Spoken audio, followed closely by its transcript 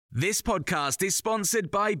This podcast is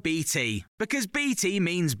sponsored by BT, because BT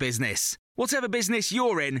means business. Whatever business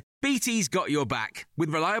you're in, BT's got your back, with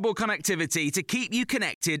reliable connectivity to keep you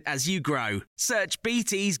connected as you grow. Search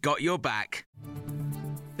BT's got your back.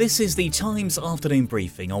 This is the Times afternoon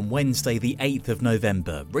briefing on Wednesday the 8th of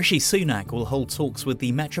November. Rishi Sunak will hold talks with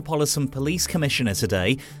the Metropolitan Police Commissioner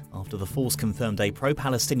today after the force confirmed a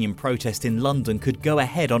pro-Palestinian protest in London could go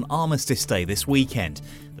ahead on Armistice Day this weekend.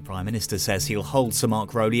 The Prime Minister says he'll hold Sir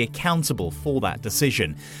Mark Rowley accountable for that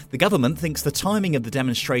decision. The government thinks the timing of the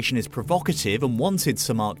demonstration is provocative and wanted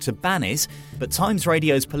Sir Mark to ban it, but Times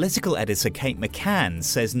Radio's political editor Kate McCann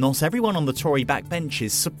says not everyone on the Tory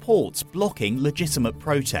backbenches supports blocking legitimate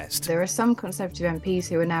protest. There are some Conservative MPs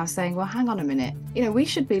who are now saying, well, hang on a minute, we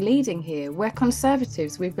should be leading here. We're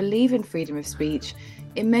Conservatives, we believe in freedom of speech.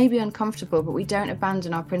 It may be uncomfortable, but we don't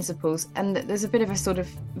abandon our principles. And there's a bit of a sort of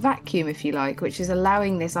vacuum, if you like, which is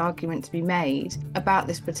allowing this argument to be made about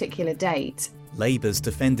this particular date. Labour's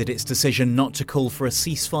defended its decision not to call for a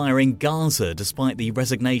ceasefire in Gaza despite the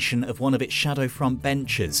resignation of one of its shadow front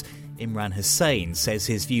benchers. Imran Hussain says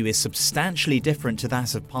his view is substantially different to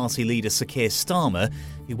that of party leader Sir Keir Starmer,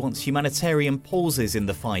 who wants humanitarian pauses in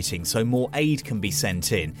the fighting so more aid can be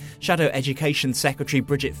sent in. Shadow Education Secretary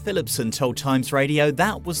Bridget Phillipson told Times Radio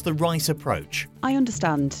that was the right approach. I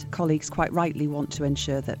understand colleagues quite rightly want to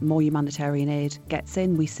ensure that more humanitarian aid gets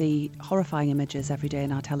in. We see horrifying images every day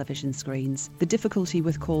on our television screens. The difficulty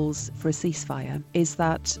with calls for a ceasefire is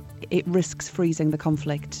that it risks freezing the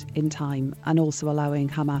conflict in time and also allowing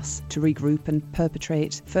Hamas to regroup and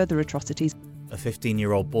perpetrate further atrocities. A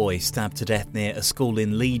 15-year-old boy stabbed to death near a school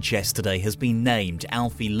in Leeds yesterday has been named.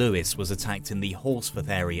 Alfie Lewis was attacked in the Horsforth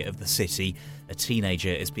area of the city. A teenager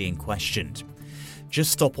is being questioned.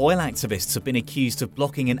 Just Stop Oil activists have been accused of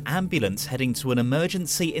blocking an ambulance heading to an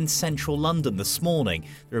emergency in central London this morning.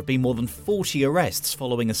 There have been more than 40 arrests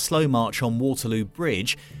following a slow march on Waterloo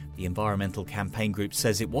Bridge. The environmental campaign group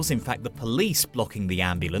says it was in fact the police blocking the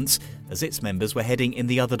ambulance as its members were heading in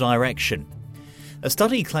the other direction. A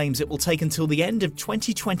study claims it will take until the end of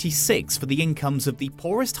 2026 for the incomes of the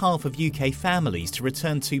poorest half of UK families to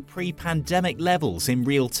return to pre-pandemic levels in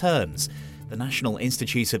real terms. The National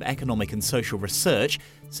Institute of Economic and Social Research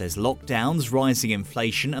says lockdowns, rising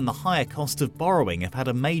inflation and the higher cost of borrowing have had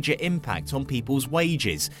a major impact on people's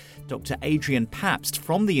wages. Dr. Adrian Pabst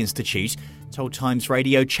from the Institute told Times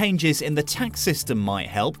Radio changes in the tax system might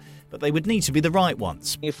help, but they would need to be the right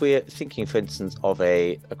ones. If we're thinking, for instance, of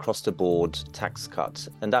a across-the-board tax cut,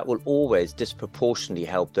 and that will always disproportionately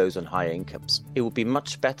help those on higher incomes, it would be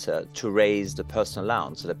much better to raise the personal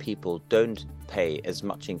allowance so that people don't pay as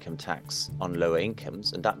much income tax on lower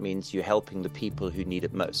incomes, and that means you're helping the people who need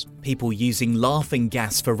it most. People using laughing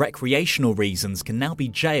gas for recreational reasons can now be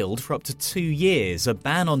jailed for up to 2 years. A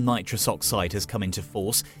ban on nitrous oxide has come into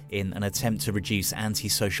force in an attempt to reduce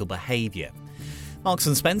antisocial behaviour. Marks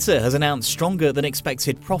 & Spencer has announced stronger than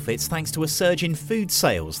expected profits thanks to a surge in food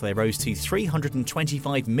sales. They rose to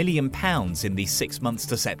 £325 million in the 6 months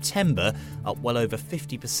to September, up well over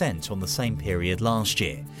 50% on the same period last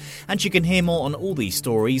year. And you can hear more on all these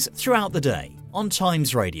stories throughout the day on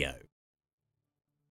Times Radio.